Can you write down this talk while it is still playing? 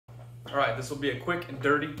Alright, this will be a quick and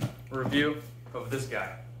dirty review of this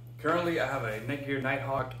guy. Currently I have a Netgear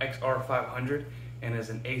Nighthawk XR500 and is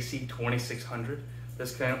an AC2600.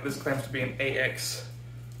 This claims to be an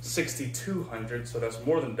AX6200, so that's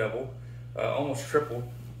more than double, almost triple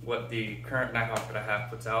what the current Nighthawk that I have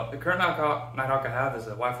puts out. The current Nighthawk I have is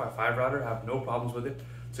a Wifi5 router. I have no problems with it.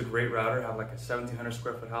 It's a great router. I have like a 1,700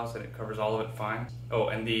 square foot house and it covers all of it fine. Oh,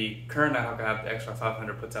 and the current Nighthawk I have, the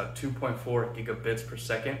XR500, puts out 2.4 gigabits per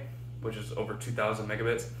second, which is over 2,000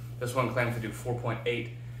 megabits. This one claims to do 4.8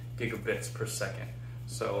 gigabits per second.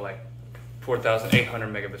 So like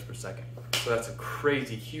 4,800 megabits per second. So that's a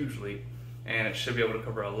crazy, huge leap, and it should be able to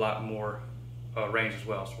cover a lot more range as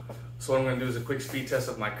well. So what I'm going to do is a quick speed test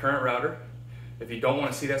of my current router. If you don't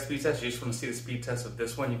want to see that speed test, you just want to see the speed test of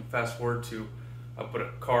this one, you can fast forward to, I'll put a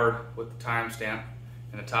card with the timestamp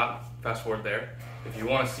in the top, fast forward there. If you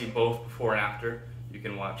want to see both before and after, you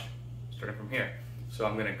can watch starting from here. So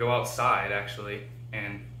I'm going to go outside actually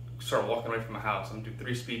and start walking away from my house. I'm going to do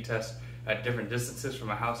 3 speed tests at different distances from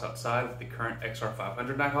my house outside with the current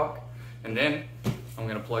XR500 Nighthawk. And then I'm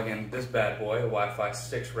going to plug in this bad boy, a Wi-Fi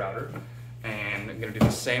 6 router, and I'm going to do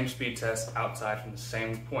the same speed test outside from the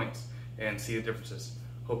same points and see the differences.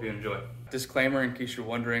 Hope you enjoy. Disclaimer, in case you're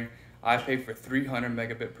wondering, I pay for 300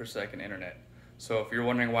 megabit per second internet. So if you're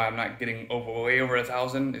wondering why I'm not getting way over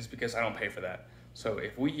 1,000, it's because I don't pay for that. So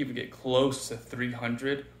if we even get close to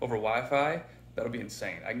 300 over Wi-Fi, that'll be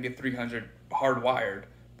insane. I can get 300 hardwired,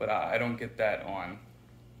 but I don't get that on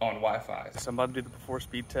Wi-Fi. So I'm about to do the before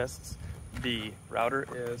speed tests. The router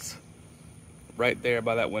is right there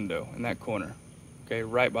by that window, in that corner. Okay,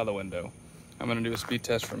 right by the window. I'm gonna do a speed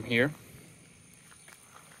test from here,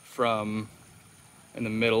 from in the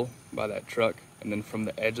middle by that truck, and then from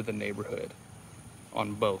the edge of the neighborhood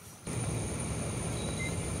on both.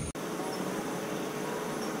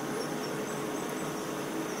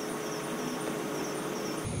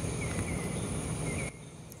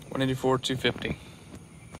 $184, $250.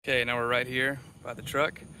 Okay, now we're right here by the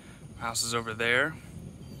truck. My house is over there.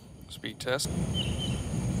 Speed test.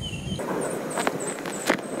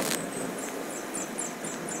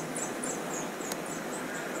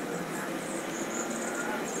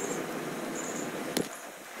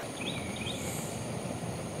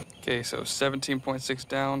 Okay, so 17.6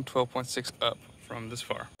 down, 12.6 up from this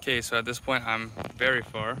far. Okay, so at this point I'm very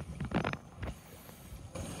far.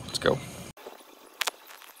 Let's go.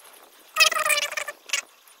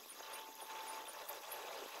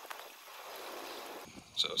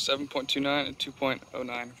 So 7.29 and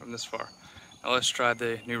 2.09 from this far. Now let's try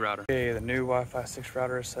the new router. Okay, the new Wi-Fi 6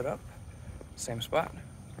 router is set up. Same spot,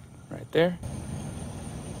 right there.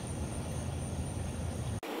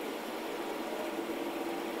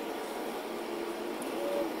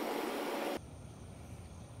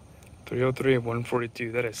 $303 and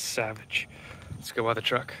 $142, that is savage. Let's go by the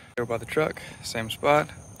truck. Go by the truck, same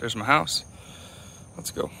spot. There's my house.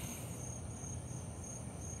 Let's go.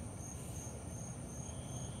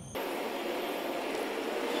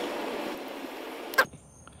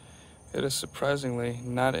 It is surprisingly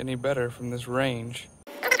not any better from this range.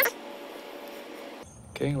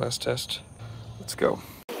 Okay, last test. Let's go.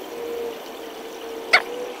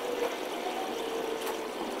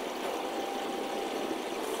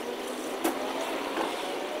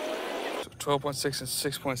 12.6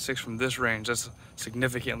 and 6.6 from this range. That's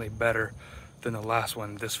significantly better than the last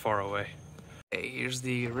one this far away. Okay, here's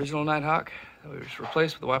the original Nighthawk that we just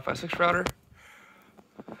replaced with the Wi-Fi 6 router.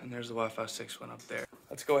 And there's the Wi-Fi 6 one up there.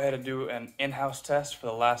 Let's go ahead and do an in-house test for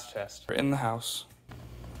the last test. We're in the house.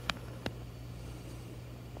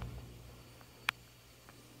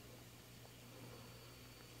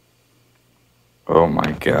 Oh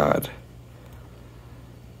my God.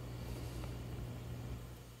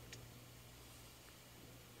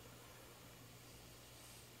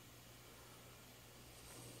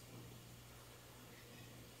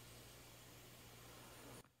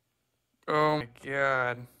 Oh my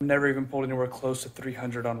God. I've never even pulled anywhere close to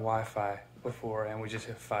 300 on Wi-Fi before, and we just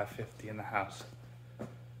hit 550 in the house.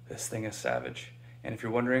 This thing is savage. And if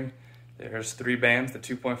you're wondering, there's 3 bands, the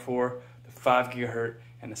 2.4, the 5 gigahertz,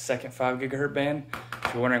 and the second 5 gigahertz band.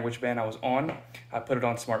 If you're wondering which band I was on, I put it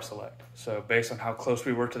on Smart Select. So based on how close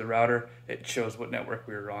we were to the router, it shows what network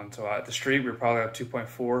we were on. So at the street, we were probably on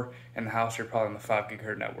 2.4, in the house, you're probably on the 5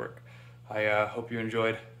 gigahertz network. I hope you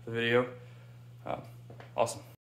enjoyed the video. Awesome.